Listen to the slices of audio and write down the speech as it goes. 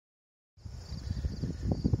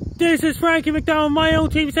This is Frankie McDonald, my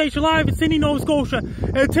own TV station live in Sydney, Nova Scotia.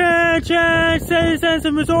 Attention, citizens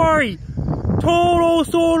of Missouri. Total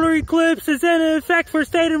solar eclipse is in effect for the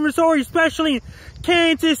state of Missouri, especially in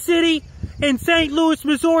Kansas City and St. Louis,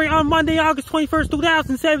 Missouri on Monday, August 21st,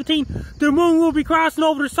 2017. The moon will be crossing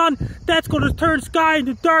over the sun. That's going to turn sky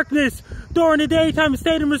into darkness during the daytime in the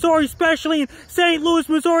state of Missouri, especially in St. Louis,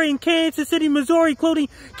 Missouri and Kansas City, Missouri, including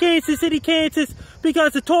Kansas City, Kansas,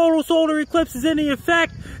 because the total solar eclipse is in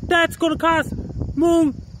effect. That's going to cause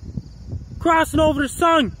moon crossing over the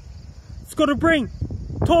sun. It's going to bring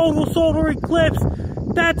total solar eclipse.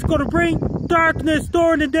 That's going to bring darkness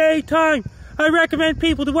during the daytime. I recommend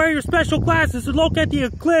people to wear your special glasses to look at the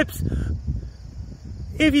eclipse.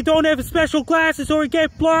 If you don't have special glasses or you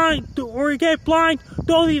get blind,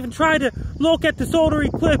 don't even try to look at the solar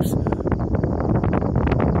eclipse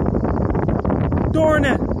during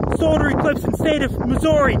the solar eclipse in the state of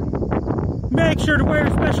Missouri. Make sure to wear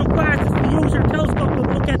your special glasses and use your telescope to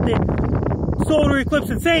look at the solar eclipse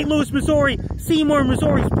in St. Louis, Missouri, Seymour,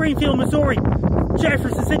 Missouri, Springfield, Missouri,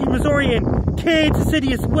 Jefferson City, Missouri, and Kansas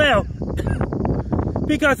City as well.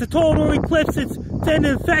 Because the total eclipse is in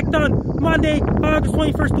effect on Monday, August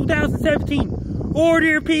 21st, 2017. Order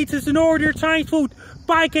your pizzas and order your Chinese food.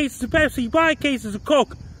 Buy cases of Pepsi, buy cases of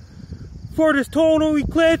Coke. For this total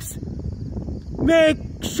eclipse, make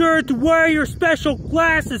sure to wear your special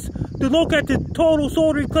glasses to look at the total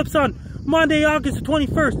solar eclipse on Monday, August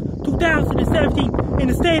 21st, 2017 in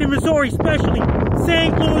the state of Missouri, especially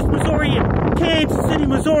St. Louis, Missouri, and Kansas City,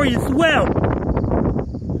 Missouri as well.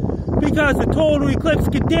 Because the total eclipse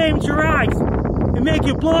can damage your eyes and make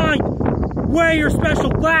you blind. Wear your special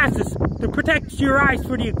glasses to protect your eyes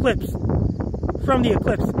from the eclipse.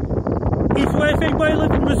 If anybody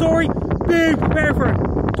lives in Missouri, be prepared for a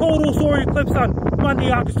total solar eclipse on Monday,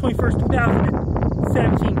 August 21st,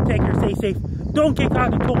 2017. Take care, stay safe. Don't get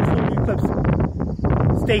caught in the total solar eclipse.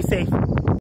 Stay safe.